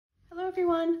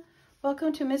everyone,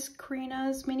 welcome to Miss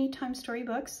Corina's Mini Time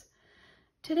Storybooks.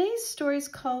 Today's story is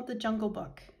called The Jungle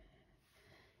Book.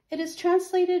 It is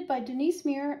translated by Denise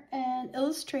Muir and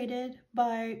illustrated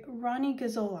by Ronnie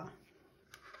Gazzola.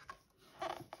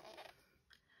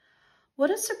 What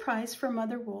a surprise for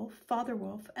Mother Wolf, Father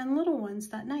Wolf, and little ones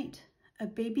that night. A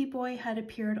baby boy had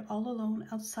appeared all alone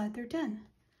outside their den.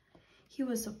 He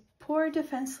was a poor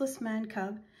defenseless man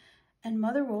cub, and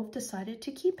Mother Wolf decided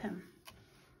to keep him.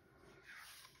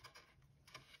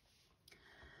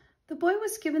 The boy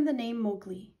was given the name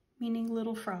Mowgli, meaning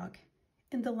little frog,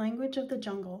 in the language of the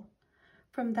jungle.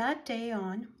 From that day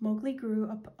on, Mowgli grew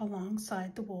up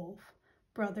alongside the wolf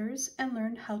brothers and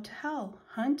learned how to howl,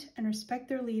 hunt, and respect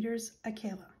their leaders,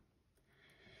 Akela.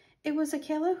 It was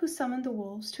Akela who summoned the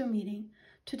wolves to a meeting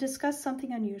to discuss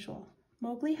something unusual.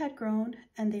 Mowgli had grown,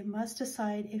 and they must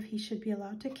decide if he should be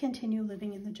allowed to continue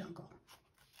living in the jungle.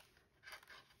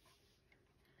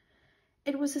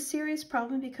 It was a serious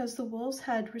problem because the wolves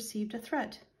had received a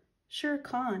threat. Shere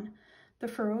Khan, the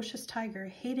ferocious tiger,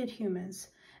 hated humans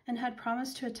and had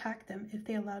promised to attack them if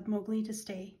they allowed Mowgli to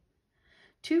stay.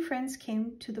 Two friends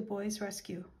came to the boy's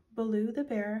rescue, Baloo the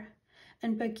bear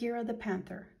and Bagheera the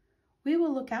panther. "We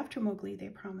will look after Mowgli," they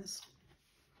promised.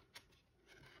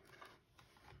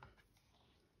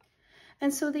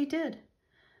 And so they did.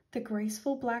 The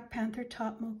graceful Black Panther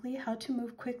taught Mowgli how to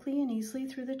move quickly and easily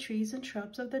through the trees and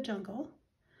shrubs of the jungle.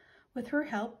 With her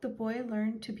help, the boy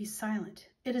learned to be silent.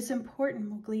 "It is important,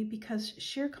 Mowgli, because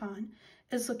Shere Khan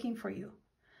is looking for you,"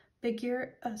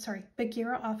 Bagheera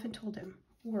often told him,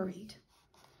 worried.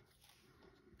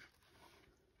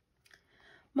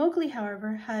 Mowgli,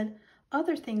 however, had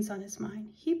other things on his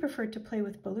mind. He preferred to play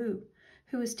with Baloo,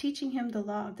 who was teaching him the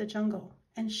law of the jungle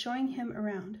and showing him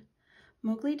around.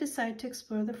 Mowgli decided to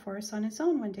explore the forest on his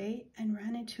own one day and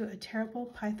ran into a terrible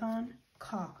python,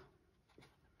 Kaa.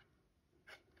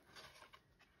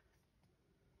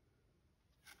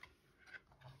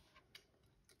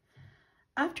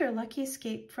 After a lucky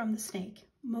escape from the snake,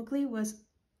 Mowgli was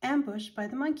ambushed by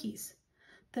the monkeys.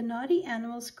 The naughty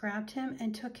animals grabbed him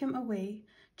and took him away,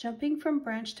 jumping from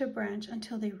branch to branch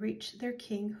until they reached their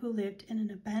king, who lived in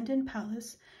an abandoned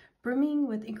palace brimming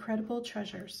with incredible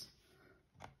treasures.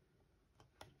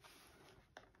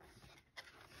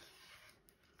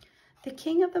 The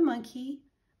king of the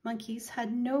monkeys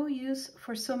had no use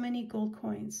for so many gold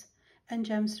coins and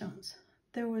gemstones.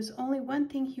 There was only one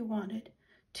thing he wanted: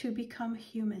 to become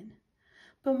human.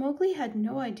 But Mowgli had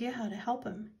no idea how to help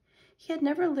him. He had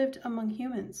never lived among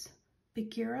humans.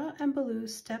 Bagheera and Baloo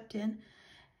stepped in,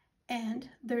 and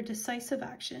their decisive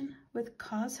action, with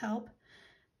Kaa's help,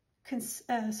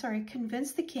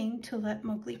 convinced the king to let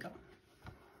Mowgli go.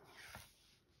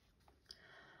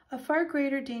 A far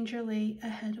greater danger lay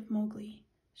ahead of Mowgli.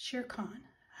 Shere Khan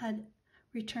had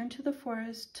returned to the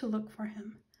forest to look for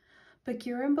him.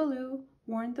 Bagheera and Baloo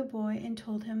warned the boy and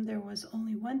told him there was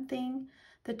only one thing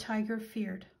the tiger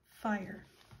feared: fire.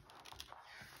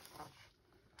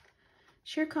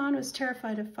 Shere Khan was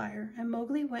terrified of fire, and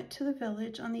Mowgli went to the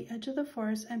village on the edge of the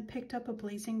forest and picked up a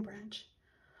blazing branch.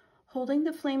 Holding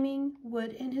the flaming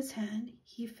wood in his hand,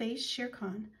 he faced Shere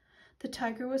Khan. The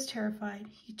tiger was terrified.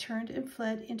 He turned and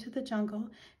fled into the jungle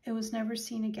and was never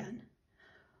seen again.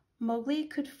 Mowgli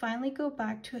could finally go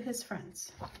back to his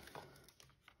friends.